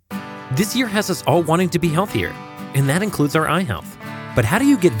This year has us all wanting to be healthier, and that includes our eye health. But how do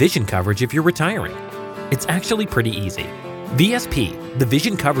you get vision coverage if you're retiring? It's actually pretty easy. VSP, the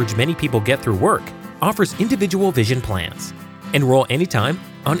vision coverage many people get through work, offers individual vision plans. Enroll anytime,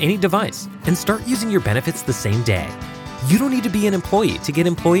 on any device, and start using your benefits the same day. You don't need to be an employee to get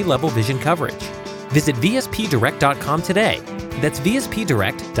employee-level vision coverage. Visit vspdirect.com today. That's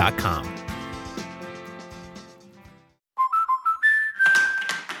vspdirect.com.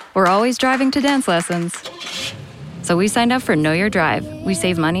 We're always driving to dance lessons. So we signed up for Know Your Drive. We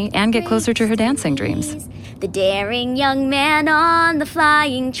save money and get closer to her dancing dreams. The daring young man on the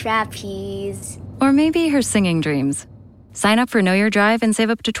flying trapeze. Or maybe her singing dreams. Sign up for Know Your Drive and save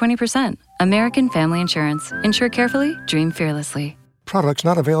up to 20%. American Family Insurance. Insure carefully, dream fearlessly. Products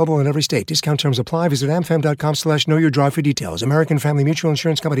not available in every state. Discount terms apply. Visit amfam.com/knowyourdrive for details. American Family Mutual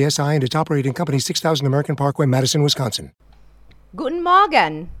Insurance Company SI and its operating company 6000 American Parkway, Madison, Wisconsin. Guten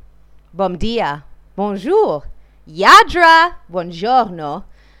Morgen. Bom dia. Bonjour. Yadra. Buongiorno.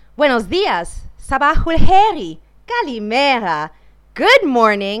 Buenos dias. Sabahul heri. Kalimera. Good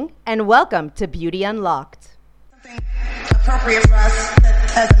morning and welcome to Beauty Unlocked. Something appropriate for us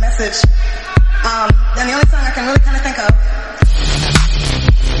as a message. And the only song I can really kind of think of.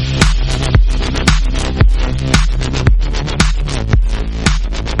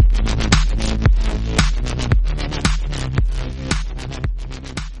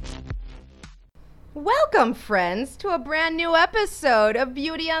 Welcome, friends, to a brand new episode of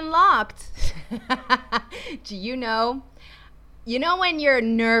Beauty Unlocked. Do you know when you're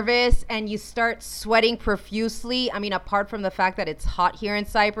nervous and you start sweating profusely? I mean, apart from the fact that it's hot here in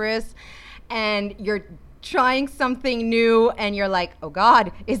Cyprus and you're trying something new and you're like, oh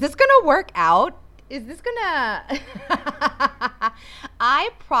God, is this gonna work out? Is this gonna... I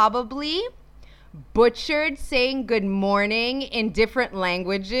probably butchered saying good morning in different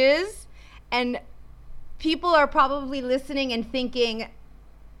languages, and people are probably listening and thinking,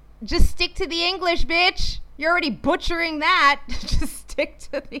 just stick to the English, bitch. You're already butchering that. Just stick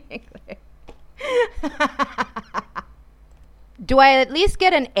to the English. Do I at least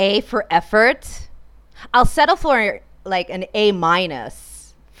get an A for effort? I'll settle for like an A-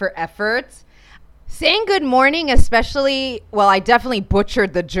 for effort. Saying good morning, especially, well, I definitely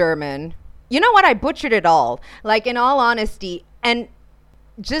butchered the German. You know what? I butchered it all. Like, in all honesty. And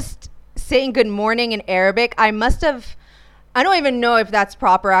just saying good morning in Arabic, I don't even know if that's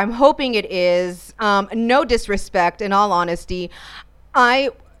proper. I'm hoping it is. No disrespect, in all honesty. I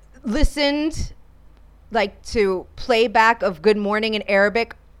listened to playback of good morning in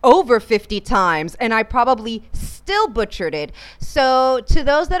Arabic over 50 times, and I probably still butchered it. So to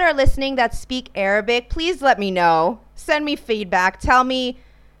those that are listening that speak Arabic, please let me know. Send me feedback. Tell me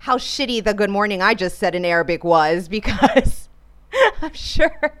how shitty the good morning I just said in Arabic was, because I'm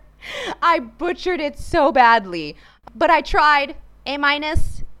sure I butchered it so badly. But I tried. A-.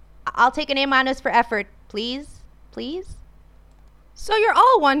 I'll take an A- for effort. Please? Please? So you're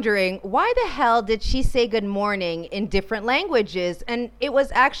all wondering, why the hell did she say good morning in different languages? And it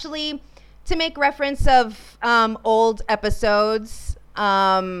was actually to make reference of old episodes.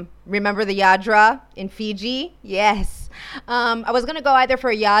 Remember the Yadra in Fiji? Yes. I was going to go either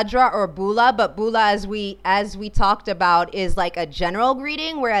for Yadra or Bula, but Bula, as we talked about, is like a general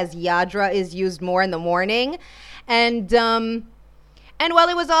greeting, whereas Yadra is used more in the morning. And well,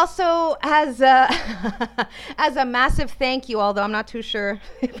 it was also as a massive thank you, although I'm not too sure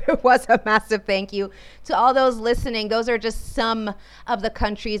if it was a massive thank you to all those listening. Those are just some of the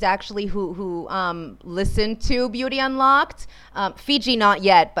countries actually who listened to Beauty Unlocked. Fiji, not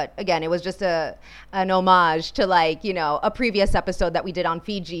yet, but again, it was just an homage to a previous episode that we did on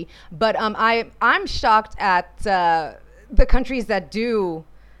Fiji. But I'm shocked at the countries that do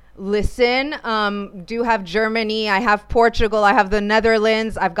listen. Do have Germany, I have Portugal, I have the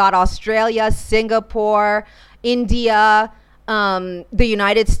Netherlands, I've got Australia, Singapore, India, the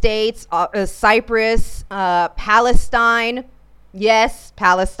United States, Cyprus, Palestine. Yes,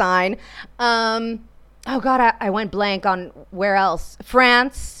 Palestine. Oh God, I went blank on where else.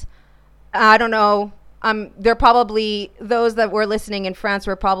 France. I don't know. They're probably, those that were listening in France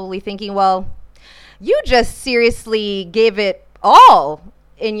were probably thinking, well, you just seriously gave it all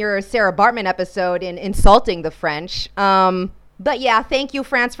in your Sarah Bartman episode in insulting the French. But yeah, thank you,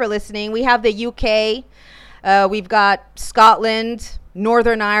 France, for listening. We have the UK. We've got Scotland,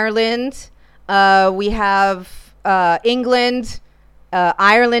 Northern Ireland. We have England,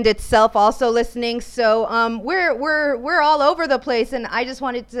 Ireland itself also listening. So we're all over the place. And I just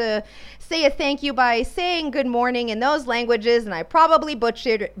wanted to say a thank you by saying good morning in those languages. And I probably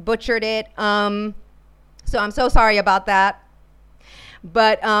butchered it. So I'm so sorry about that.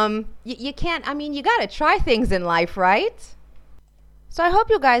 But you can't, I mean, you got to try things in life, right? So I hope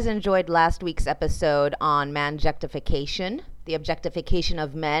you guys enjoyed last week's episode on manjectification, the objectification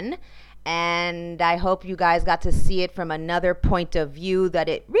of men. And I hope you guys got to see it from another point of view, that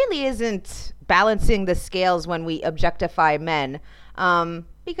it really isn't balancing the scales when we objectify men.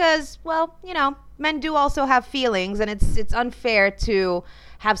 Because, well, you know, men do also have feelings, and it's unfair to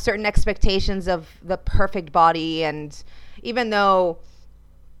have certain expectations of the perfect body. And even though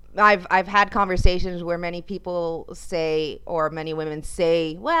I've had conversations where many people say, or many women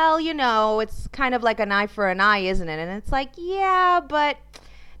say, well, you know, it's kind of like an eye for an eye, isn't it? And it's like, yeah, but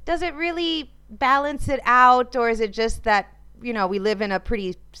does it really balance it out? Or is it just that, you know, we live in a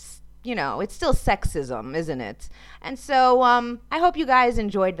pretty, you know, it's still sexism, isn't it? And so I hope you guys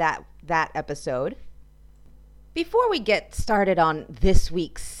enjoyed that episode. Before we get started on this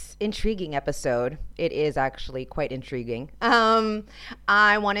week's intriguing episode, it is actually quite intriguing.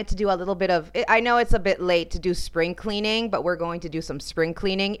 I wanted to do a little bit of, I know it's a bit late to do spring cleaning, but we're going to do some spring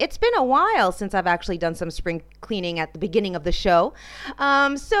cleaning. It's been a while since I've actually done some spring cleaning at the beginning of the show.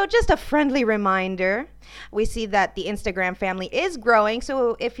 So just a friendly reminder. We see that the Instagram family is growing.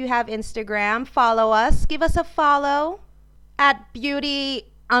 So if you have Instagram, follow us. Give us a follow at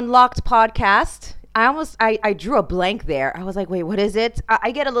Beauty Unlocked Podcast. I drew a blank there. I was like, wait, what is it?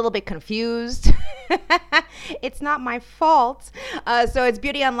 I get a little bit confused. It's not my fault. So it's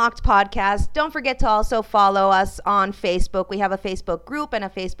Beauty Unlocked Podcast. Don't forget to also follow us on Facebook. We have a Facebook group and a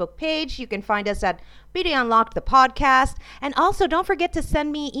Facebook page. You can find us at Beauty Unlocked the Podcast. And also don't forget to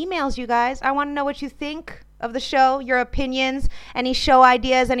send me emails, you guys. I want to know what you think of the show, your opinions, any show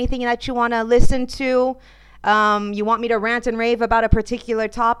ideas, anything that you want to listen to. You want me to rant and rave about a particular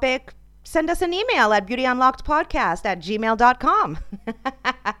topic? Send us an email at beautyunlockedpodcast@gmail.com.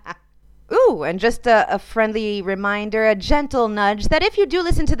 Ooh, and just a friendly reminder, a gentle nudge, that if you do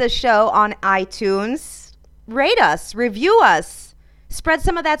listen to the show on iTunes, rate us, review us, spread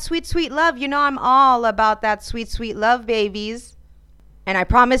some of that sweet, sweet love. You know I'm all about that sweet, sweet love, babies. And I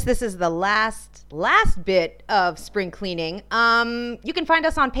promise this is the last bit of spring cleaning. You can find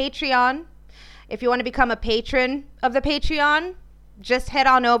us on Patreon. If you want to become a patron of the Patreon, just head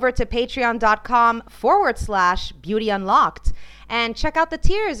on over to patreon.com/Beauty Unlocked and check out the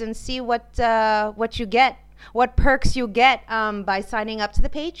tiers and see what you get, what perks you get by signing up to the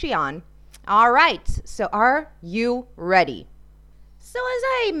Patreon. All right, so are you ready? So as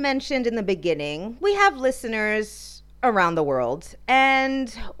I mentioned in the beginning, we have listeners around the world, and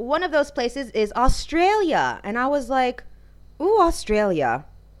one of those places is Australia. And I was like, ooh, Australia.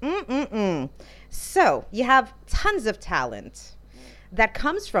 So you have tons of talent that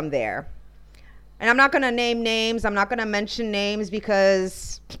comes from there. And I'm not going to name names. I'm not going to mention names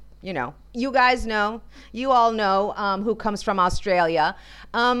because, you know, you guys know, you all know who comes from Australia.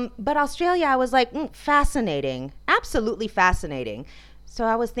 But Australia, I was like, fascinating, absolutely fascinating. So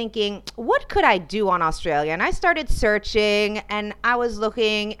I was thinking, what could I do on Australia? And I started searching, and I was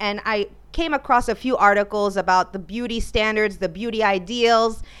looking, and I came across a few articles about the beauty standards, the beauty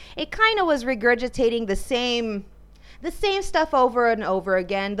ideals. It kind of was regurgitating the same stuff over and over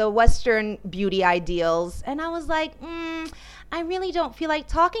again, the Western beauty ideals. And I was like, I really don't feel like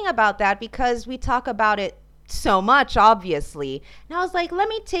talking about that because we talk about it so much, obviously. And I was like, let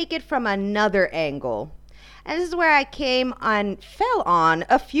me take it from another angle. And this is where I came and fell on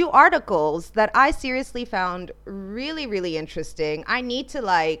a few articles that I seriously found really, really interesting. I need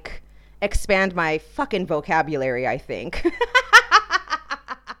to expand my fucking vocabulary, I think.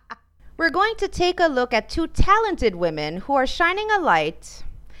 We're going to take a look at two talented women who are shining a light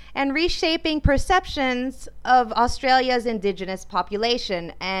and reshaping perceptions of Australia's Indigenous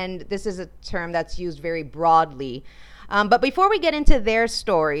population. And this is a term that's used very broadly. But before we get into their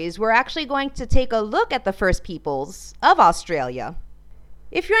stories, we're actually going to take a look at the First Peoples of Australia.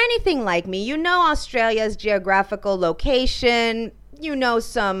 If you're anything like me, you know Australia's geographical location. You know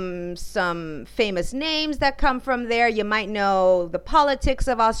some famous names that come from there. You might know the politics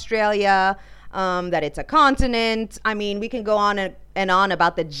of Australia, that it's a continent. I mean, we can go on and on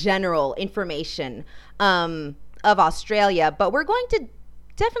about the general information of Australia, but we're going to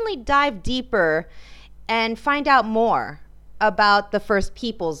definitely dive deeper and find out more about the First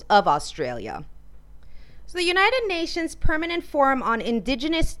Peoples of Australia. So the United Nations Permanent Forum on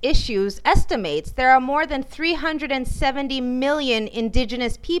Indigenous Issues estimates there are more than 370 million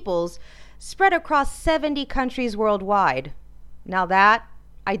Indigenous peoples spread across 70 countries worldwide. Now that,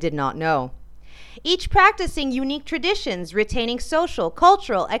 I did not know. Each practicing unique traditions, retaining social,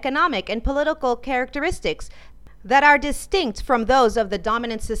 cultural, economic, and political characteristics that are distinct from those of the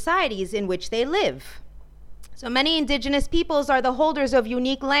dominant societies in which they live. So many indigenous peoples are the holders of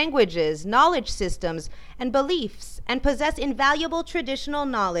unique languages, knowledge systems, and beliefs, and possess invaluable traditional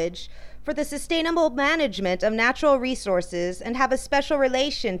knowledge for the sustainable management of natural resources, and have a special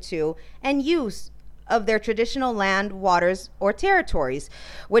relation to and use of their traditional land, waters, or territories,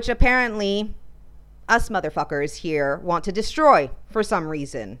 which apparently us motherfuckers here want to destroy for some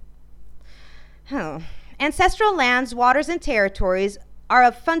reason. Ancestral lands, waters, and territories are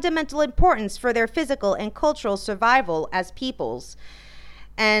of fundamental importance for their physical and cultural survival as peoples,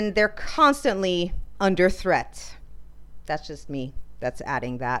 and they're constantly under threat. That's just me. That's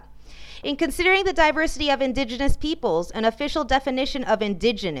adding that. In considering the diversity of indigenous peoples, an official definition of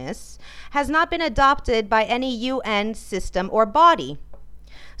indigenous has not been adopted by any UN system or body.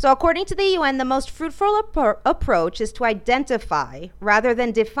 So according to the UN, the most fruitful approach is to identify rather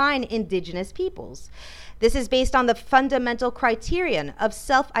than define indigenous peoples. This is based on the fundamental criterion of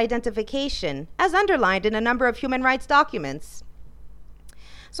self-identification, as underlined in a number of human rights documents.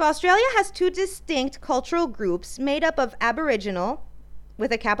 So Australia has two distinct cultural groups made up of Aboriginal,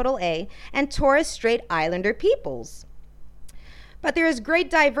 with a capital A, and Torres Strait Islander peoples. But there is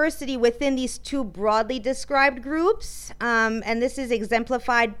great diversity within these two broadly described groups, and this is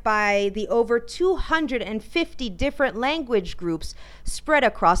exemplified by the over 250 different language groups spread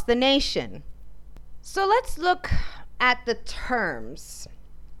across the nation. So let's look at the terms.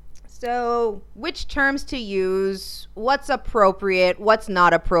 So which terms to use, what's appropriate, what's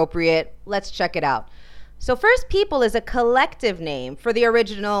not appropriate, let's check it out. So First People is a collective name for the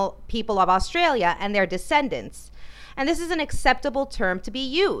original people of Australia and their descendants. And this is an acceptable term to be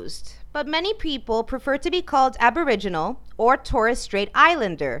used. But many people prefer to be called Aboriginal or Torres Strait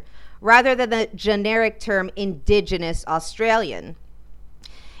Islander, rather than the generic term Indigenous Australian.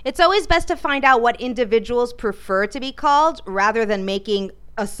 It's always best to find out what individuals prefer to be called rather than making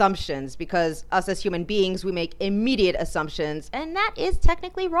assumptions, because us as human beings, we make immediate assumptions, and that is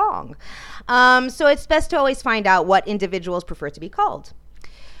technically wrong. So it's best to always find out what individuals prefer to be called.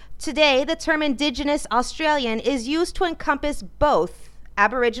 Today, the term Indigenous Australian is used to encompass both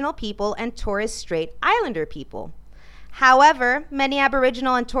Aboriginal people and Torres Strait Islander people. However, many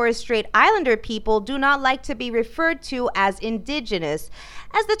Aboriginal and Torres Strait Islander people do not like to be referred to as Indigenous,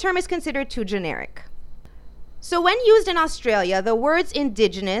 as the term is considered too generic. So when used in Australia, the words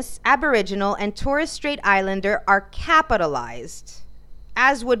Indigenous, Aboriginal, and Torres Strait Islander are capitalized,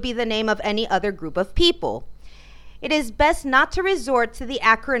 as would be the name of any other group of people. It is best not to resort to the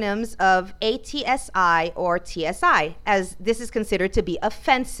acronyms of ATSI or TSI, as this is considered to be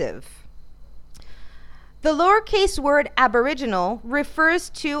offensive. The lowercase word Aboriginal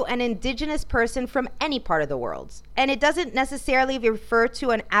refers to an Indigenous person from any part of the world, and it doesn't necessarily refer to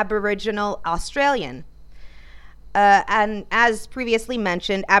an Aboriginal Australian. And as previously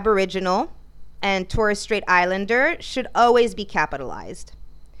mentioned, Aboriginal and Torres Strait Islander should always be capitalized.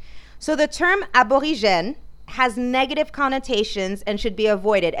 So the term Aborigine has negative connotations and should be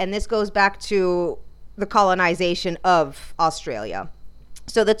avoided, and this goes back to the colonization of Australia.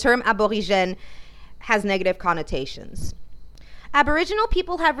 So the term Aborigine has negative connotations. Aboriginal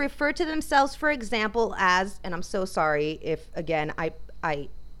people have referred to themselves, for example, as, and I'm so sorry if, again, I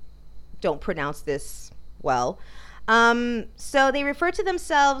don't pronounce this well. So they refer to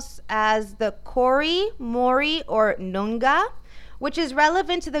themselves as the Kori, Mori, or Nunga, which is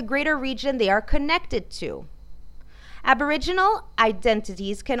relevant to the greater region they are connected to. Aboriginal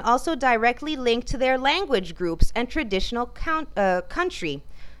identities can also directly link to their language groups and traditional country.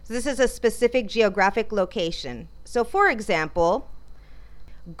 So this is a specific geographic location. So for example,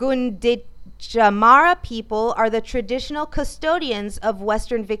 Gunditjmara people are the traditional custodians of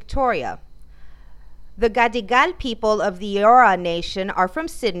Western Victoria. The Gadigal people of the Eora Nation are from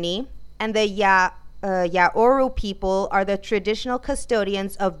Sydney, and the Yaoru people are the traditional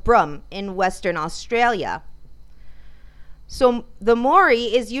custodians of Brum in Western Australia. So the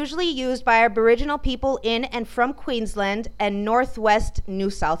Maori is usually used by Aboriginal people in and from Queensland and northwest New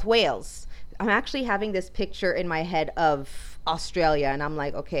South Wales. I'm actually having this picture in my head of Australia, and I'm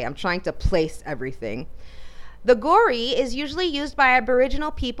like, okay, I'm trying to place everything. The Gori is usually used by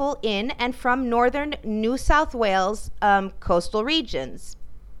Aboriginal people in and from northern New South Wales coastal regions.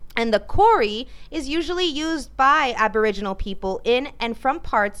 And the Kori is usually used by Aboriginal people in and from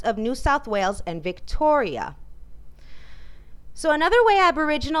parts of New South Wales and Victoria. So another way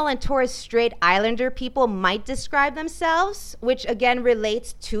Aboriginal and Torres Strait Islander people might describe themselves, which again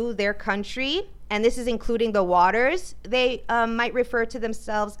relates to their country, and this is including the waters, they might refer to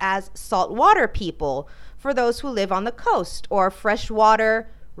themselves as saltwater people for those who live on the coast, or freshwater,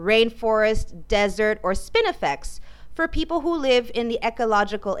 rainforest, desert, or spinifex for people who live in the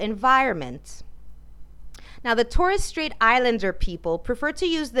ecological environment. Now, the Torres Strait Islander people prefer to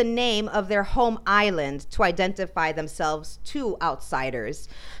use the name of their home island to identify themselves to outsiders.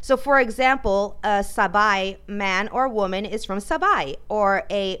 So, for example, a Sabai man or woman is from Sabai, or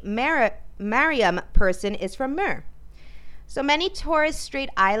a Mariam person is from Mer. So many Torres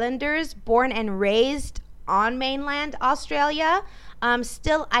Strait Islanders born and raised on mainland Australia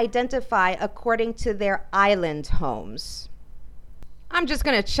still identify according to their island homes. I'm just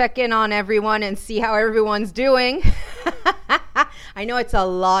going to check in on everyone and see how everyone's doing. I know it's a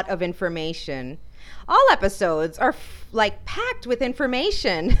lot of information. All episodes are packed with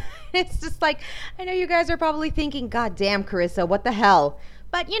information. It's just like, I know you guys are probably thinking, God damn, Carissa, what the hell?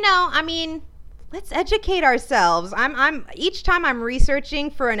 But let's educate ourselves. I'm each time I'm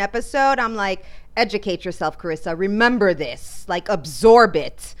researching for an episode, I'm like, educate yourself, Carissa. Remember this, absorb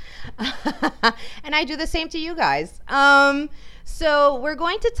it. And I do the same to you guys. So we're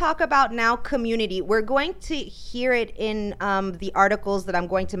going to talk about now community. We're going to hear it in the articles that I'm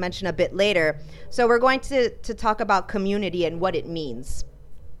going to mention a bit later. So we're going to talk about community and what it means.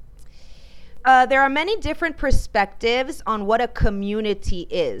 There are many different perspectives on what a community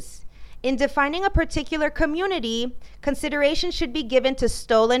is. In defining a particular community, consideration should be given to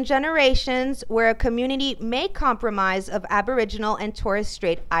stolen generations where a community may comprise of Aboriginal and Torres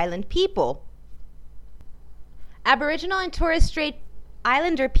Strait Island people. Aboriginal and Torres Strait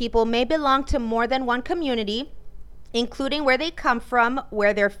Islander people may belong to more than one community, including where they come from,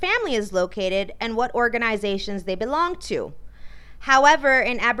 where their family is located, and what organizations they belong to. However,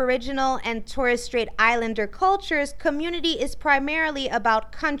 in Aboriginal and Torres Strait Islander cultures, community is primarily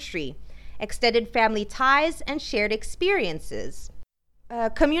about country, extended family ties, and shared experiences.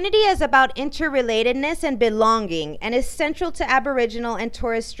 Community is about interrelatedness and belonging and is central to Aboriginal and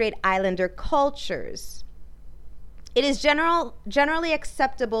Torres Strait Islander cultures. It is generally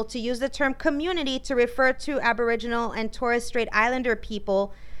acceptable to use the term community to refer to Aboriginal and Torres Strait Islander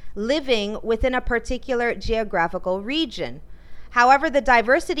people living within a particular geographical region. However, the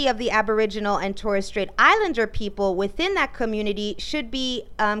diversity of the Aboriginal and Torres Strait Islander people within that community should be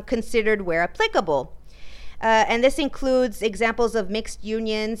considered where applicable. And this includes examples of mixed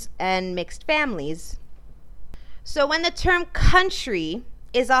unions and mixed families. So when the term country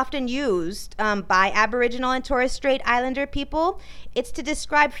is often used by Aboriginal and Torres Strait Islander people, it's to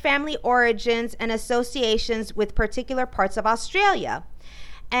describe family origins and associations with particular parts of Australia.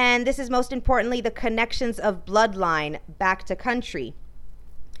 And this is most importantly the connections of bloodline back to country.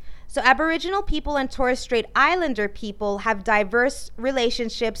 So Aboriginal people and Torres Strait Islander people have diverse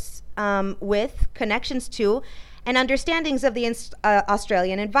relationships with, connections to, and understandings of the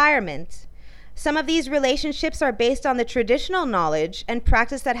Australian environment. Some of these relationships are based on the traditional knowledge and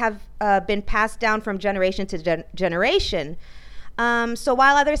practice that have been passed down from generation to generation. So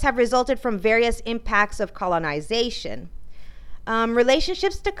while others have resulted from various impacts of colonization.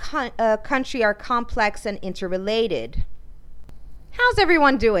 Relationships to country are complex and interrelated. How's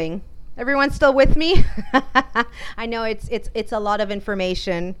everyone doing? Everyone still with me? I know it's a lot of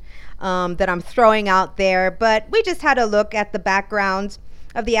information that I'm throwing out there, but we just had a look at the background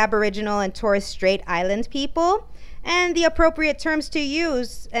of the Aboriginal and Torres Strait Island people and the appropriate terms to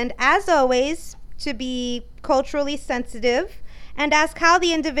use, and as always, to be culturally sensitive and ask how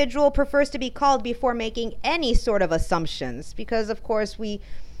the individual prefers to be called before making any sort of assumptions, because of course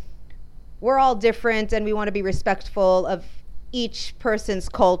we're all different and we want to be respectful of each person's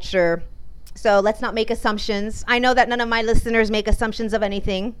culture. So let's not make assumptions. I know that none of my listeners make assumptions of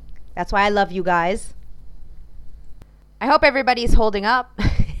anything. That's why I love you guys. I hope everybody's holding up.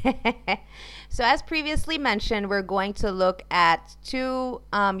 So as previously mentioned, we're going to look at two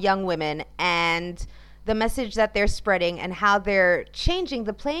young women and the message that they're spreading and how they're changing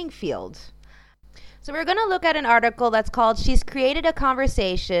the playing field. So we're going to look at an article that's called "She's Created a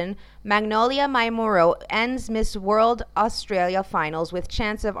Conversation. Magnolia Maimuro Ends Miss World Australia Finals with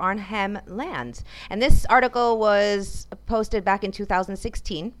Chance of Arnhem Land." And this article was posted back in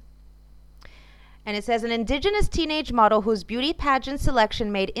 2016. And it says, an Indigenous teenage model whose beauty pageant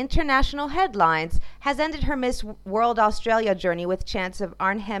selection made international headlines has ended her Miss World Australia journey with Chance of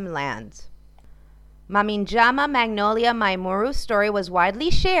Arnhem Land. Maminjama Magnolia Maimuru's story was widely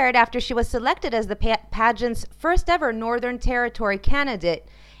shared after she was selected as the pageant's first ever Northern Territory candidate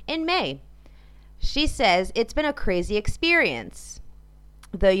in May. She says, "It's been a crazy experience."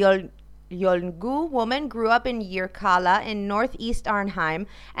 The Yolngu woman grew up in Yirrkala in northeast Arnhem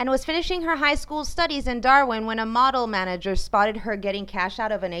and was finishing her high school studies in Darwin when a model manager spotted her getting cash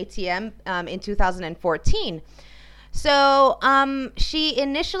out of an ATM in 2014. So she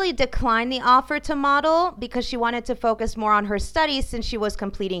initially declined the offer to model because she wanted to focus more on her studies since she was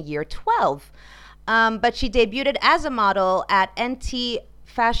completing year 12. but she debuted as a model at NT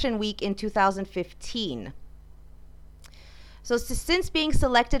Fashion Week in 2015. So since being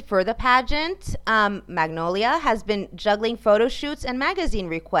selected for the pageant, Magnolia has been juggling photo shoots and magazine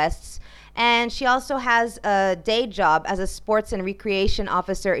requests, and she also has a day job as a sports and recreation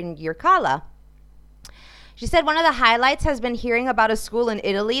officer in Yirkala. She said one of the highlights has been hearing about a school in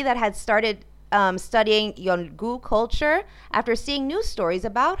Italy that had started studying Yolngu culture after seeing news stories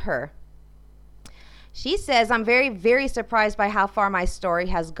about her. She says, I'm very, very surprised by how far my story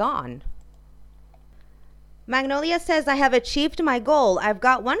has gone. Magnolia says, I have achieved my goal. I've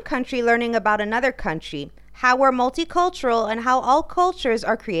got one country learning about another country, how we're multicultural and how all cultures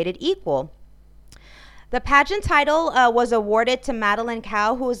are created equal. The pageant title was awarded to Madeline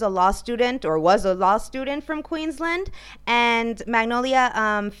Cow, who is a law student or was a law student from Queensland, and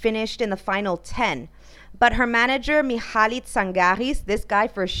Magnolia finished in the final 10. But her manager, Mihaly Tsangaris, this guy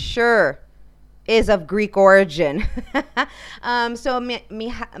for sure is of Greek origin. So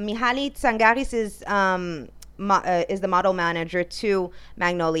Mihaly Tsangaris is the model manager to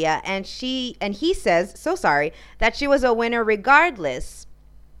Magnolia, and he says, so sorry, that she was a winner regardless.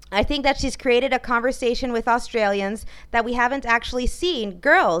 I think that she's created a conversation with Australians that we haven't actually seen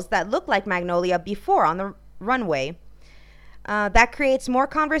girls that look like Magnolia before on the runway. That creates more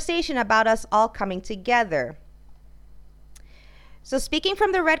conversation about us all coming together. So speaking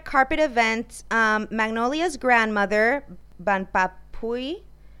from the red carpet event, Magnolia's grandmother, Banpapui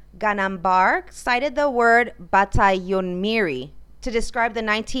Ganambar, cited the word Batayunmiri to describe the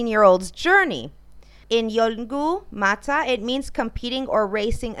 19-year-old's journey. In Yolngu Mata, it means competing or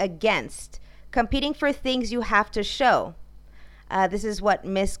racing against, competing for things you have to show. This is what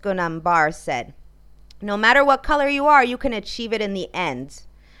Miss Ganambar said. No matter what color you are, you can achieve it in the end.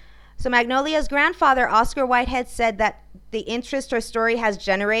 So Magnolia's grandfather, Oscar Whitehead, said that the interest her story has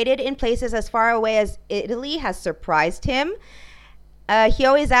generated in places as far away as Italy has surprised him. He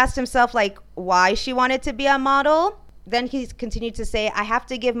always asked himself, why she wanted to be a model. Then he continued to say, I have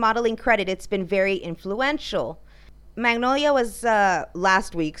to give modeling credit. It's been very influential. Magnolia was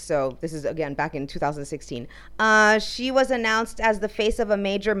last week, so this is, again, back in 2016. She was announced as the face of a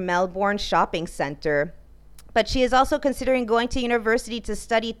major Melbourne shopping center. But she is also considering going to university to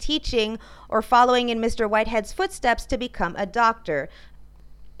study teaching or following in Mr. Whitehead's footsteps to become a doctor.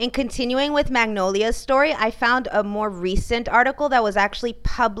 In continuing with Magnolia's story, I found a more recent article that was actually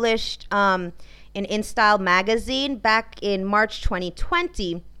published in InStyle magazine back in March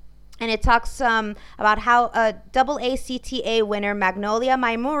 2020. And it talks about how a AACTA winner, Magnolia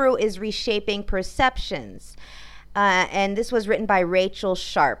Maimuru, is reshaping perceptions. And this was written by Rachel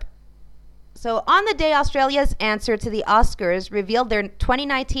Sharp. So on the day Australia's answer to the Oscars revealed their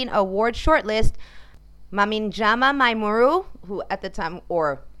 2019 award shortlist, Maminjama Maimuru, who at the time,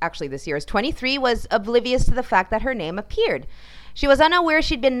 or actually this year is 23, was oblivious to the fact that her name appeared. She was unaware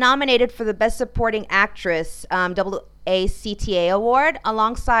she'd been nominated for the Best Supporting Actress AACTA award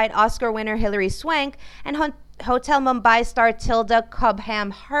alongside Oscar winner Hilary Swank and Hotel Mumbai star Tilda Cobham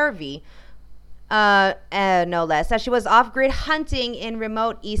Harvey, no less, as she was off-grid hunting in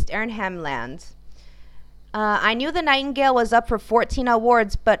remote East Arnhem Land. I knew the Nightingale was up for 14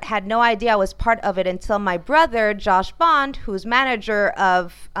 awards, but had no idea I was part of it until my brother, Josh Bond, who's manager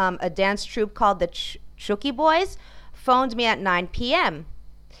of a dance troupe called the Chucky Boys, phoned me at 9 p.m.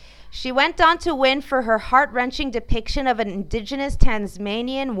 She went on to win for her heart-wrenching depiction of an indigenous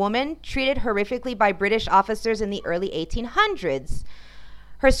Tasmanian woman treated horrifically by British officers in the early 1800s.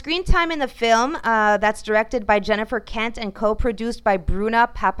 Her screen time in the film, that's directed by Jennifer Kent and co-produced by Bruna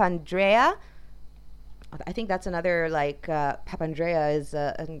Papandreou. I think that's another, Papandreou is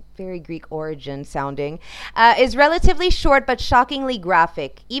a very Greek origin sounding, is relatively short but shockingly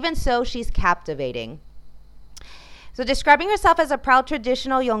graphic. Even so, she's captivating. So describing herself as a proud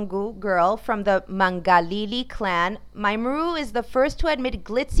traditional Yolngu girl from the Mangalili clan, Maimuru is the first to admit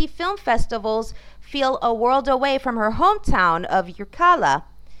glitzy film festivals feel a world away from her hometown of Yirkala.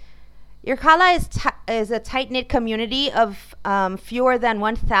 Yirkala is a tight-knit community of fewer than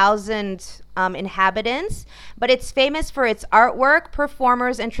 1,000 inhabitants, but it's famous for its artwork,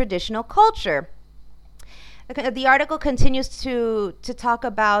 performers, and traditional culture. The article continues to talk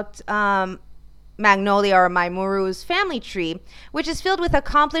about Magnolia or Maimuru's family tree, which is filled with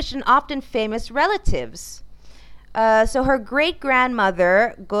accomplished and often famous relatives. So her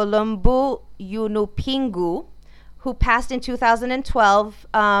great-grandmother, Golumbu Yunupingu, who passed in 2012,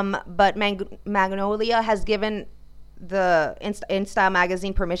 but Magnolia has given the InStyle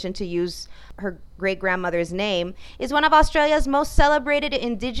magazine permission to use her great-grandmother's name, is one of Australia's most celebrated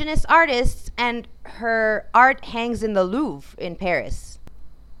Indigenous artists, and her art hangs in the Louvre in Paris.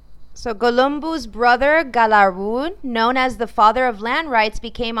 So Golumbu's brother Galarun, known as the father of land rights,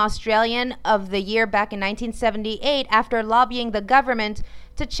 became Australian of the Year back in 1978 after lobbying the government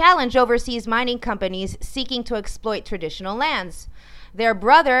to challenge overseas mining companies seeking to exploit traditional lands. Their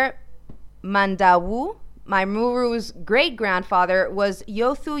brother, Mandawu, Maimuru's great-grandfather, was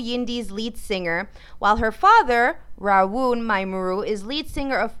Yothu Yindi's lead singer, while her father, Rawun Maimuru, is lead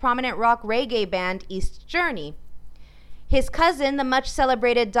singer of prominent rock reggae band East Journey. His cousin, the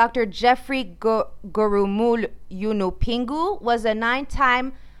much-celebrated Dr. Jeffrey Gorumul Yunupingu, was a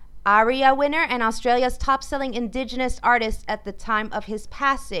 9-time ARIA winner and Australia's top-selling Indigenous artist at the time of his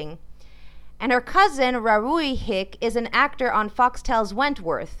passing. And her cousin, Rarui Hick, is an actor on Foxtel's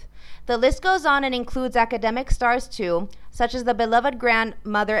Wentworth. The list goes on and includes academic stars too, such as the beloved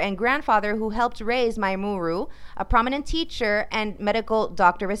grandmother and grandfather who helped raise Maimuru, a prominent teacher and medical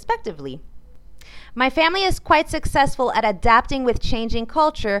doctor respectively. My family is quite successful at adapting with changing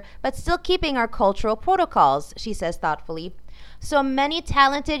culture, but still keeping our cultural protocols, she says thoughtfully. So many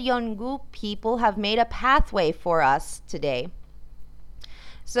talented Yolngu people have made a pathway for us today.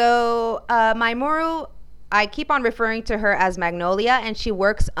 So Maimuru, I keep on referring to her as Magnolia, and she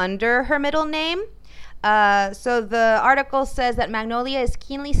works under her middle name. So the article says that Magnolia is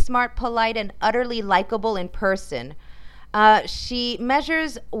keenly smart, polite, and utterly likable in person. She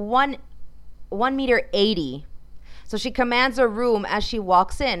measures 1.80 meters. So she commands a room as she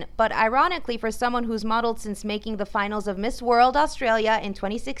walks in. But ironically, for someone who's modeled since making the finals of Miss World Australia in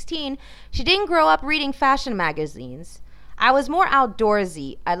 2016, she didn't grow up reading fashion magazines. I was more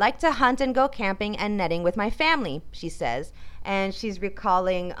outdoorsy. I like to hunt and go camping and netting with my family, she says. And she's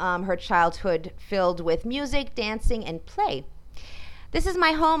recalling her childhood filled with music, dancing, and play. This is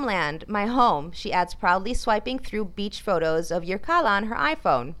my homeland, my home, she adds proudly, swiping through beach photos of Yirkala on her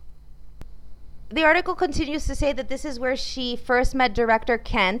iPhone. The article continues to say that this is where she first met director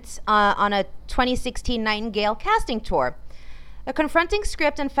Kent on a 2016 Nightingale casting tour. The confronting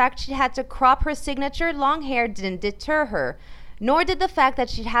script and fact she had to crop her signature long hair didn't deter her, nor did the fact that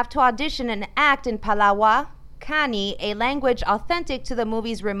she'd have to audition and act in Palawa, Kani, a language authentic to the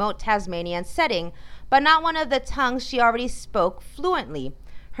movie's remote Tasmanian setting, but not one of the tongues she already spoke fluently.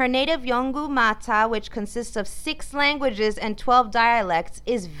 Her native Yolngu Mata, which consists of 6 languages and 12 dialects,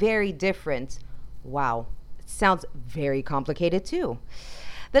 is very different. Wow, it sounds very complicated too.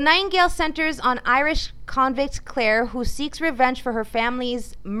 The Nightingale centers on Irish convict Claire, who seeks revenge for her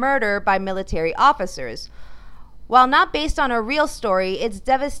family's murder by military officers. While not based on a real story, it's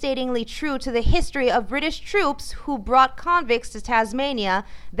devastatingly true to the history of British troops who brought convicts to Tasmania,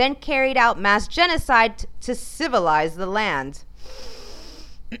 then carried out mass genocide to civilize the land.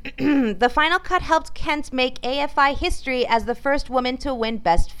 The final cut helped Kent make AFI history as the first woman to win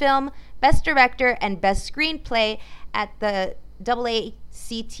Best Film, Best Director, and Best Screenplay at the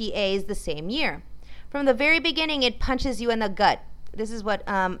AACTAs the same year. From the very beginning, it punches you in the gut. This is what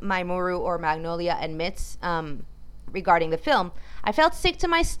Maimuru or Magnolia admits regarding the film. I felt sick to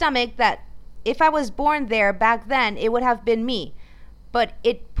my stomach that if I was born there back then, it would have been me. But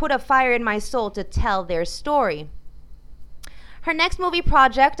it put a fire in my soul to tell their story. Her next movie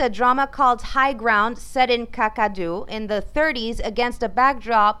project, a drama called High Ground, set in Kakadu in the 30s against a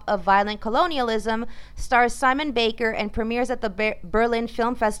backdrop of violent colonialism, stars Simon Baker and premieres at the Berlin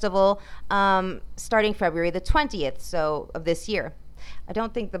Film Festival starting February the 20th, of this year. I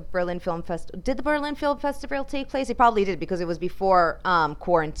don't think the Berlin Film Festival... Did the Berlin Film Festival take place? It probably did because it was before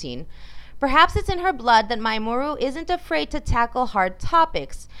quarantine. Perhaps it's in her blood that Maimuru isn't afraid to tackle hard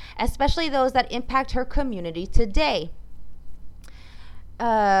topics, especially those that impact her community today.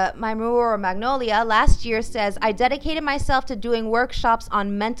 Maimuru or Magnolia last year says, I dedicated myself to doing workshops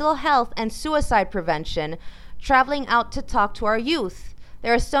on mental health and suicide prevention, traveling out to talk to our youth.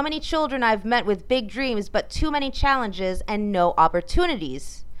 There are so many children I've met with big dreams, but too many challenges and no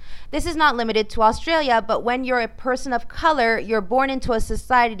opportunities. This is not limited to Australia, but when you're a person of color, you're born into a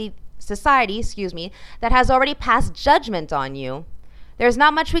society, that has already passed judgment on you. There's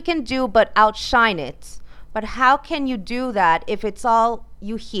not much we can do but outshine it. But how can you do that if it's all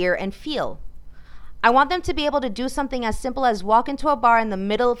you hear and feel? I want them to be able to do something as simple as walk into a bar in the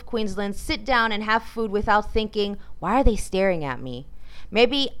middle of Queensland, sit down and have food without thinking, why are they staring at me?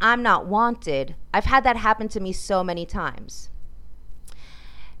 Maybe I'm not wanted. I've had that happen to me so many times.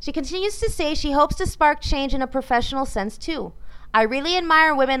 She continues to say she hopes to spark change in a professional sense too. I really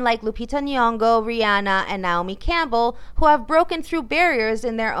admire women like Lupita Nyong'o, Rihanna, and Naomi Campbell who have broken through barriers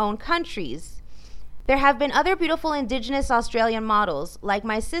in their own countries. There have been other beautiful Indigenous Australian models, like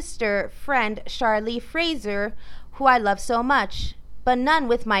my sister, friend Charlie Fraser, who I love so much, but none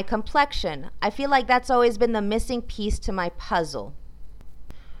with my complexion. I feel like that's always been the missing piece to my puzzle.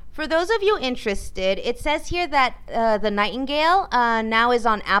 For those of you interested, it says here that The Nightingale now is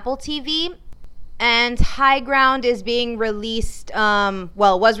on Apple TV, and High Ground is being released,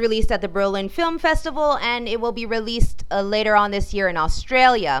 was released at the Berlin Film Festival, and it will be released later on this year in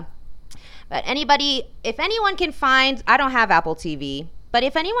Australia. But if anyone can find, I don't have Apple TV, but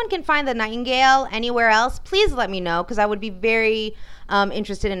if anyone can find The Nightingale anywhere else, please let me know, because I would be very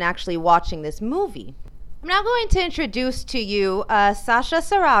interested in actually watching this movie. I'm now going to introduce to you Sasha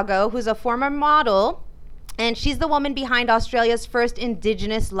Sarago, who's a former model, and she's the woman behind Australia's first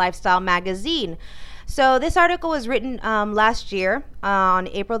Indigenous lifestyle magazine. So this article was written last year on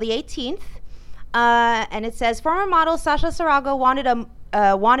April the 18th, and it says, former model Sasha Sarago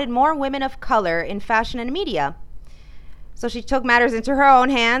wanted more women of color in fashion and media. So she took matters into her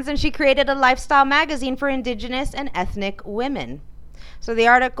own hands, and she created a lifestyle magazine for Indigenous and ethnic women. So the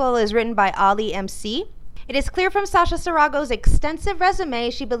article is written by Ali MC. It is clear from Sasha Sarago's extensive resume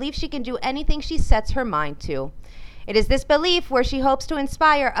she believes she can do anything she sets her mind to. It is this belief where she hopes to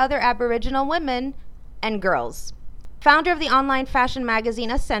inspire other Aboriginal women and girls. Founder of the online fashion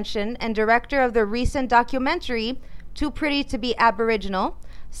magazine Ascension and director of the recent documentary Too Pretty to Be Aboriginal,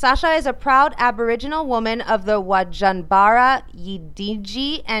 Sasha is a proud Aboriginal woman of the Wadjanbara,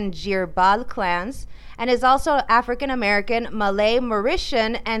 Yidiji, and Jirbal clans, and is also African American, Malay,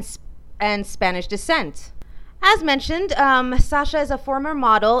 Mauritian, and Spanish descent. As mentioned, Sasha is a former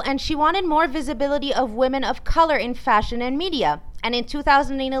model, and she wanted more visibility of women of color in fashion and media. And in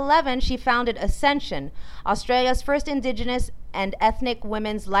 2011, she founded Ascension, Australia's first Indigenous and ethnic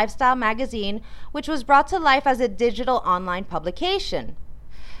women's lifestyle magazine, which was brought to life as a digital online publication.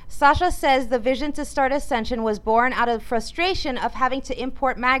 Sasha says the vision to start Ascension was born out of frustration of having to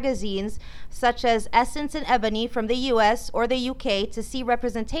import magazines such as Essence and Ebony from the US or the UK to see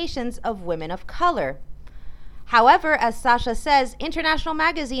representations of women of color. However, as Sasha says, international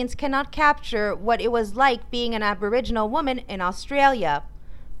magazines cannot capture what it was like being an Aboriginal woman in Australia.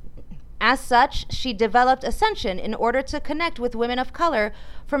 As such, she developed Ascension in order to connect with women of color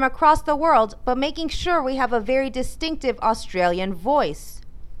from across the world, but making sure we have a very distinctive Australian voice.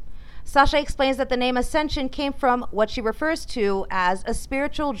 Sasha explains that the name Ascension came from what she refers to as a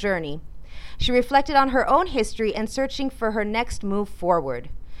spiritual journey. She reflected on her own history and searching for her next move forward.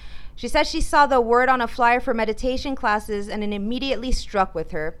 She says she saw the word on a flyer for meditation classes and it immediately struck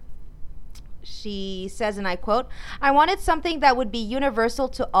with her. She says, and I quote, "I wanted something that would be universal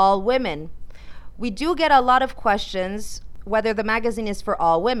to all women. We do get a lot of questions whether the magazine is for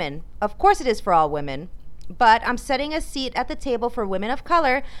all women. Of course it is for all women. But I'm setting a seat at the table for women of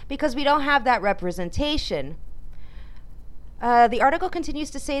color because we don't have that representation." The article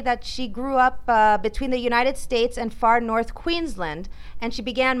continues to say that she grew up between the United States and far north Queensland, and she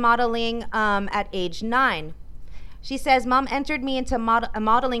began modeling at age 9. She says, "Mom entered me into a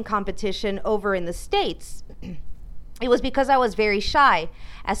modeling competition over in the States. It was because I was very shy.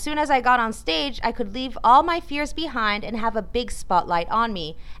 As soon as I got on stage, I could leave all my fears behind and have a big spotlight on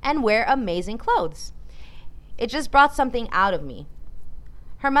me and wear amazing clothes. It just brought something out of me."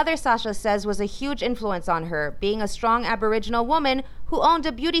 Her mother, Sasha says, was a huge influence on her, being a strong Aboriginal woman who owned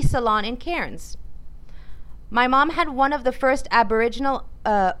a beauty salon in Cairns. "My mom had one of the first Aboriginal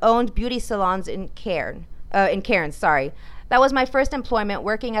owned beauty salons in Cairns. That was my first employment,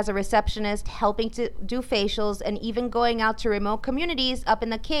 working as a receptionist, helping to do facials, and even going out to remote communities up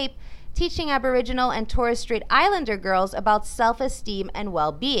in the Cape, teaching Aboriginal and Torres Strait Islander girls about self-esteem and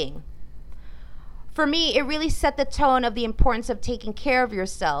well-being. For me, it really set the tone of the importance of taking care of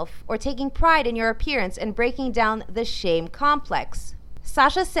yourself or taking pride in your appearance and breaking down the shame complex."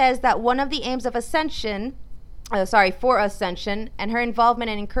 Sasha says that one of the aims of Ascension and her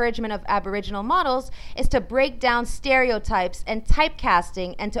involvement and encouragement of Aboriginal models is to break down stereotypes and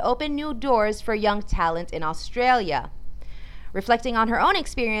typecasting and to open new doors for young talent in Australia. Reflecting on her own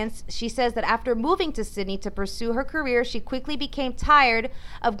experience, she says that after moving to Sydney to pursue her career, she quickly became tired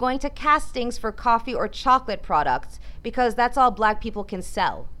of going to castings for coffee or chocolate products because that's all Black people can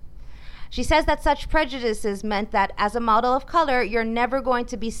sell. She says that such prejudices meant that as a model of color, you're never going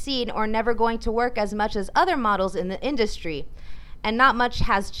to be seen or never going to work as much as other models in the industry, and not much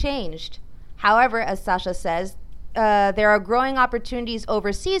has changed. However, as Sasha says, there are growing opportunities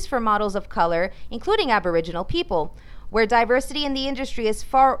overseas for models of color, including Aboriginal people, where diversity in the industry is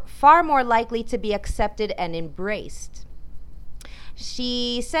far more likely to be accepted and embraced.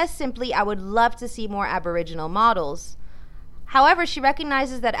 She says simply, "I would love to see more Aboriginal models." However, she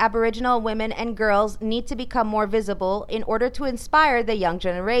recognizes that Aboriginal women and girls need to become more visible in order to inspire the young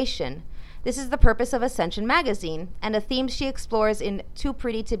generation. This is the purpose of Ascension magazine and a theme she explores in Too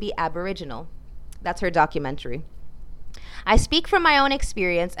Pretty to Be Aboriginal. That's her documentary. I speak from my own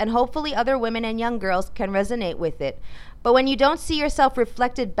experience, and hopefully other women and young girls can resonate with it. But when you don't see yourself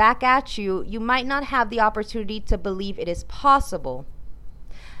reflected back at you, you might not have the opportunity to believe it is possible.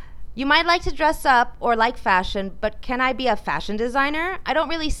 You might like to dress up or like fashion, but can I be a fashion designer? I don't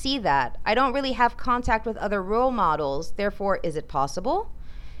really see that. I don't really have contact with other role models. Therefore, is it possible?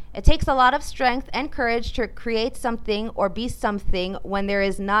 It takes a lot of strength and courage to create something or be something when there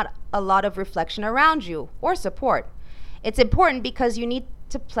is not a lot of reflection around you or support. It's important because you need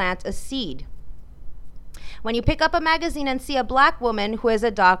to plant a seed. When you pick up a magazine and see a black woman who is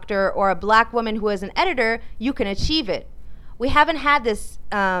a doctor or a black woman who is an editor, you can achieve it. We haven't had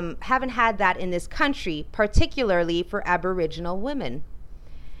that in this country, particularly for Aboriginal women.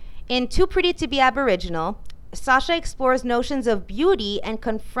 In Too Pretty to Be Aboriginal, Sasha explores notions of beauty and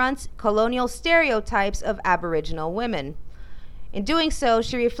confronts colonial stereotypes of Aboriginal women. In doing so,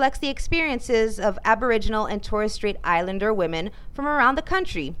 she reflects the experiences of Aboriginal and Torres Strait Islander women from around the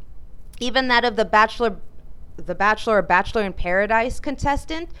country, even that of the Bachelor or Bachelor in Paradise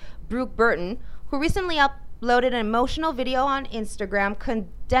contestant, Brooke Burton, who recently uploaded an emotional video on Instagram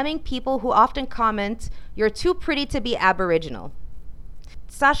condemning people who often comment, "You're too pretty to be Aboriginal."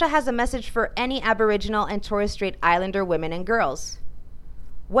 Sasha has a message for any Aboriginal and Torres Strait Islander women and girls.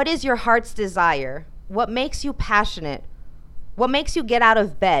 What is your heart's desire? What makes you passionate? What makes you get out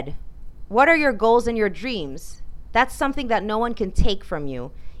of bed? What are your goals and your dreams? That's something that no one can take from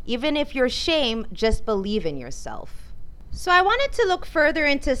you. Even if you're ashamed, just believe in yourself. So I wanted to look further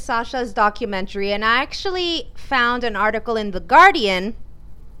into Sasha's documentary, and I actually found an article in The Guardian,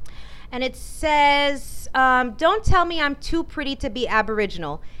 and it says, "Don't tell me I'm too pretty to be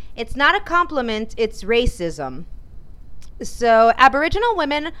Aboriginal. It's not a compliment, it's racism." So Aboriginal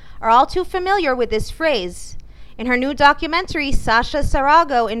women are all too familiar with this phrase. In her new documentary, Sasha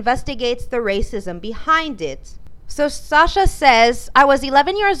Sarago investigates the racism behind it. So Sasha says, "I was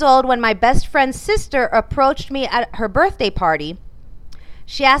 11 years old when my best friend's sister approached me at her birthday party.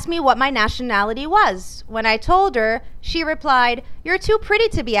 She asked me what my nationality was. When I told her, she replied, 'You're too pretty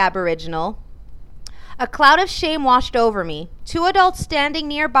to be Aboriginal.' A cloud of shame washed over me. Two adults standing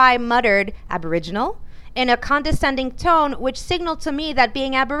nearby muttered, 'Aboriginal?' in a condescending tone, which signaled to me that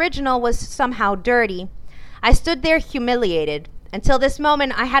being Aboriginal was somehow dirty. I stood there humiliated. Until this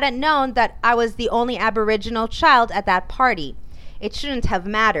moment, I hadn't known that I was the only Aboriginal child at that party. It shouldn't have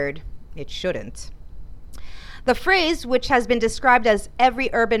mattered. It shouldn't." The phrase, which has been described as every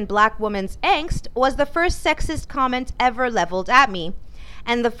urban black woman's angst, was the first sexist comment ever leveled at me,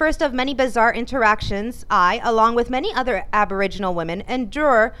 and the first of many bizarre interactions I, along with many other Aboriginal women,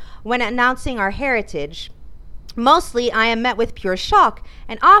 endure when announcing our heritage. Mostly, I am met with pure shock,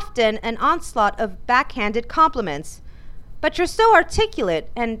 and often an onslaught of backhanded compliments. "But you're so articulate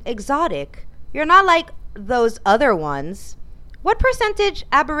and exotic. You're not like those other ones. What percentage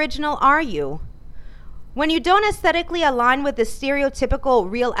Aboriginal are you?" When you don't aesthetically align with the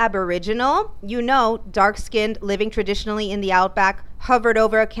stereotypical real Aboriginal, dark-skinned, living traditionally in the outback, hovered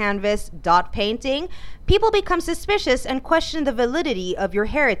over a canvas, dot painting, people become suspicious and question the validity of your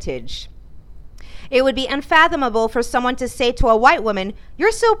heritage. It would be unfathomable for someone to say to a white woman,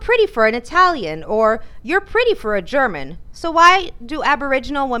 "You're so pretty for an Italian," or "You're pretty for a German." So why do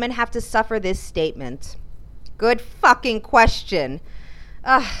Aboriginal women have to suffer this statement? Good fucking question.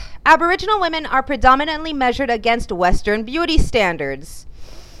 Aboriginal women are predominantly measured against Western beauty standards,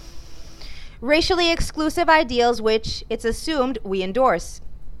 racially exclusive ideals which, it's assumed, we endorse.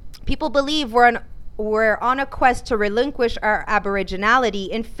 People believe we're on a quest to relinquish our Aboriginality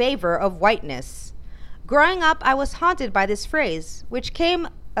in favor of whiteness. Growing up, I was haunted by this phrase, which came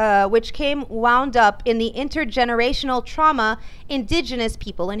wound up in the intergenerational trauma Indigenous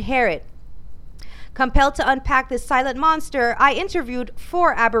people inherit. Compelled to unpack this silent monster, I interviewed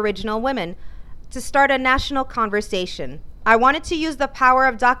 4 Aboriginal women to start a national conversation. I wanted to use the power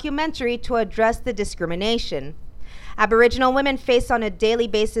of documentary to address the discrimination Aboriginal women face on a daily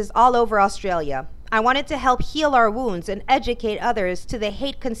basis all over Australia. I wanted to help heal our wounds and educate others to the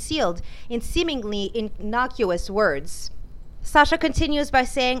hate concealed in seemingly innocuous words. Sasha continues by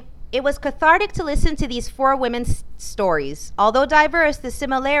saying, "It was cathartic to listen to these 4 women's stories. Although diverse, the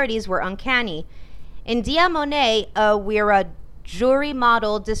similarities were uncanny. India Monet, a Wiradjuri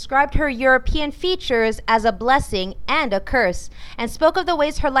model, described her European features as a blessing and a curse, and spoke of the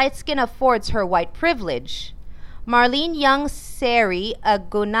ways her light skin affords her white privilege. Marlene Young Seri, a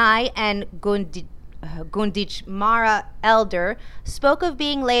Gunai and Gunditjmara elder, spoke of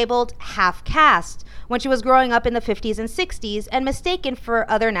being labeled half-caste when she was growing up in the 50s and 60s and mistaken for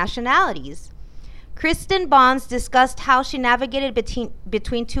other nationalities. Kristen Bonds discussed how she navigated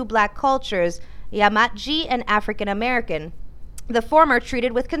between 2 black cultures, Yamatji and African American. The former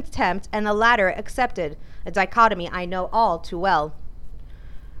treated with contempt and the latter accepted, a dichotomy I know all too well.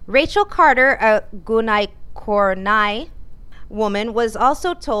 Rachel Carter, a Gunai woman, was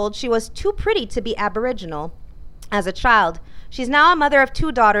also told she was too pretty to be Aboriginal as a child. She's now a mother of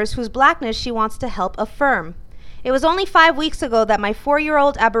 2 daughters whose blackness she wants to help affirm. It was only 5 weeks ago that my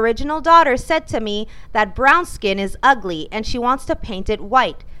 4-year-old Aboriginal daughter said to me that brown skin is ugly and she wants to paint it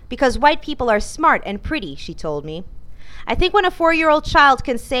white because white people are smart and pretty, she told me. I think when a 4-year-old child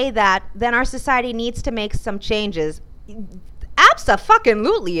can say that, then our society needs to make some changes.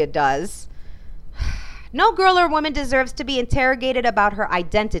 Abso-fucking-lutely it does. No girl or woman deserves to be interrogated about her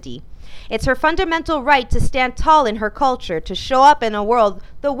identity. It's her fundamental right to stand tall in her culture, to show up in a world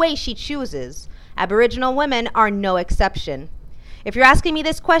the way she chooses. Aboriginal women are no exception. If you're asking me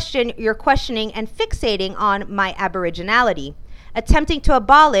this question, you're questioning and fixating on my Aboriginality, attempting to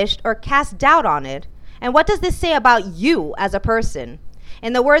abolish or cast doubt on it. And what does this say about you as a person?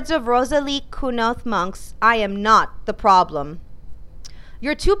 In the words of Rosalie Kunoth Monks, I am not the problem.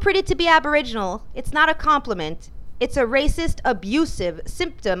 You're too pretty to be Aboriginal. It's not a compliment. It's a racist, abusive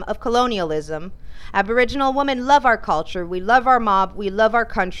symptom of colonialism. Aboriginal women love our culture. We love our mob. We love our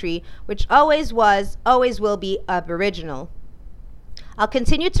country, which always was, always will be Aboriginal. I'll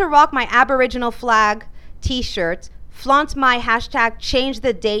continue to rock my Aboriginal flag t-shirt, flaunt my hashtag change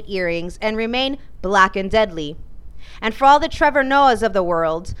the date earrings, and remain black and deadly. And for all the Trevor Noahs of the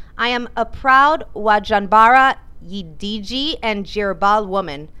world, I am a proud Wajanbara, Yidiji, and Jirbal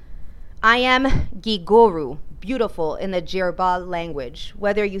woman. I am Giguru, beautiful in the Jirbal language,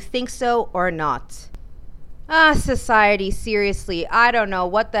 whether you think so or not. Society, seriously, I don't know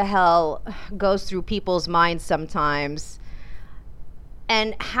what the hell goes through people's minds sometimes,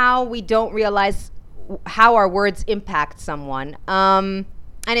 and how we don't realize how our words impact someone. And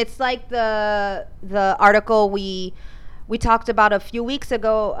it's like the article we talked about a few weeks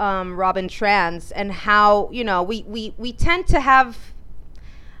ago, Robin Trans, and how, you know, we tend to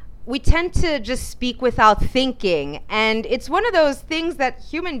just speak without thinking. And it's one of those things that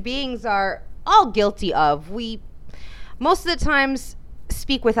human beings are all guilty of. We most of the times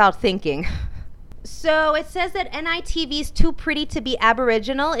speak without thinking. So it says that NITV's Too Pretty to Be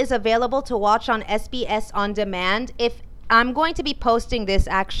Aboriginal is available to watch on SBS On Demand. If I'm going to be posting this,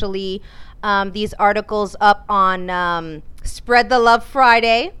 actually, these articles up on Spread the Love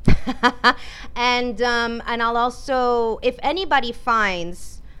Friday. and I'll also, if anybody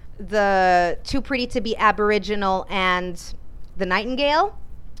finds the Too Pretty to Be Aboriginal and The Nightingale,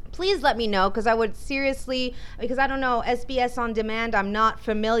 please let me know, because I would seriously, because I don't know, SBS On Demand, I'm not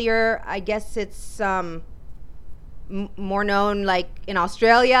familiar. I guess it's more known like in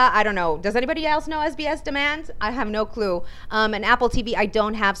Australia. I don't know. Does anybody else know SBS Demand? I have no clue. And Apple TV I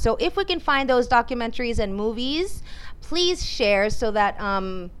don't have. So if we can find those documentaries and movies, please share so that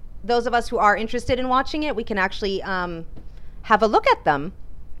those of us who are interested in watching it, we can actually have a look at them.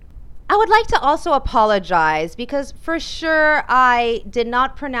 I would like to also apologize because for sure I did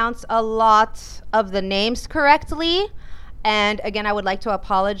not pronounce a lot of the names correctly. And again, I would like to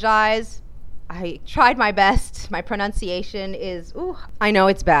apologize. I tried my best. My pronunciation is, I know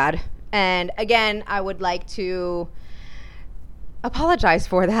it's bad. And again, I would like to apologize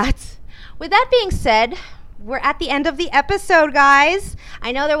for that. With that being said, we're at the end of the episode, guys.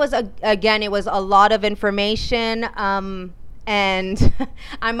 I know there was, it was a lot of information. And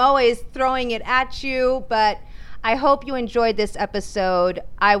I'm always throwing it at you, but I hope you enjoyed this episode.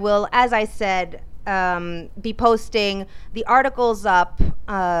 I will, as I said, be posting the articles up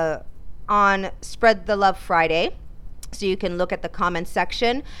on Spread the Love Friday, so you can look at the comment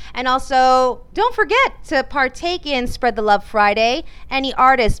section. And also, don't forget to partake in Spread the Love Friday. Any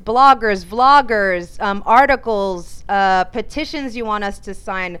artists, bloggers, vloggers, articles, petitions you want us to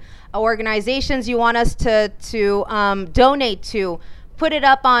sign, organizations you want us to donate to, put it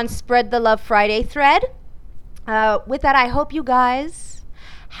up on Spread the Love Friday thread. With that, I hope you guys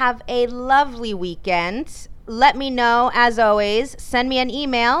have a lovely weekend. Let me know, as always, send me an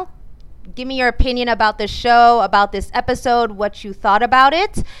email. Give me your opinion about the show, about this episode, what you thought about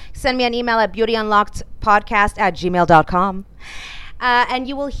it. Send me an email at beautyunlockedpodcast@gmail.com. And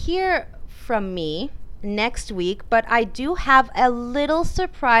you will hear from me next week, but I do have a little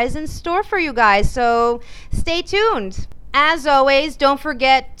surprise in store for you guys, so stay tuned. As always, don't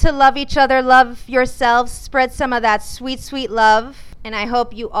forget to love each other, love yourselves, spread some of that sweet, sweet love, and I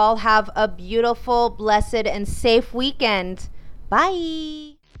hope you all have a beautiful, blessed, and safe weekend.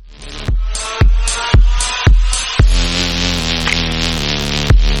 Bye.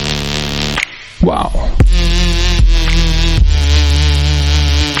 Wow.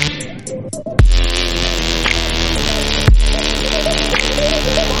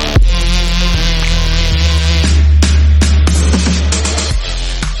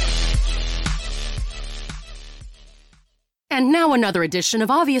 And now another edition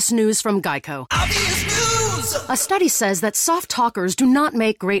of Obvious News from Geico. Obvious News! A study says that soft talkers do not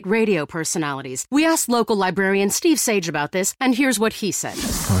make great radio personalities. We asked local librarian Steve Sage about this, and here's what he said.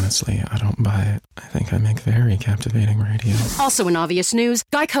 Honestly, I don't buy it. I think I make very captivating radio. Also in Obvious News,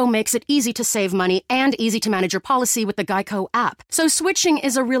 Geico makes it easy to save money and easy to manage your policy with the Geico app. So switching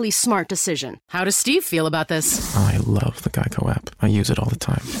is a really smart decision. How does Steve feel about this? I love the Geico app. I use it all the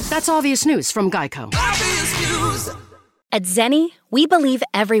time. That's Obvious News from Geico. Obvious News! At Zenni, we believe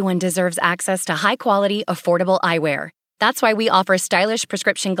everyone deserves access to high-quality, affordable eyewear. That's why we offer stylish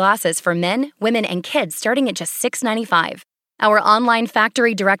prescription glasses for men, women, and kids starting at just $6.95. Our online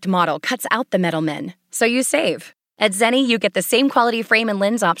factory direct model cuts out the middlemen, so you save. At Zenni, you get the same quality frame and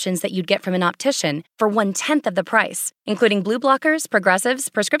lens options that you'd get from an optician for 1/10 of the price, including blue blockers, progressives,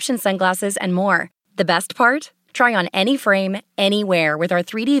 prescription sunglasses, and more. The best part? Try on any frame, anywhere with our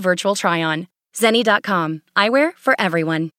 3D virtual try-on. Zenni.com. Eyewear for everyone.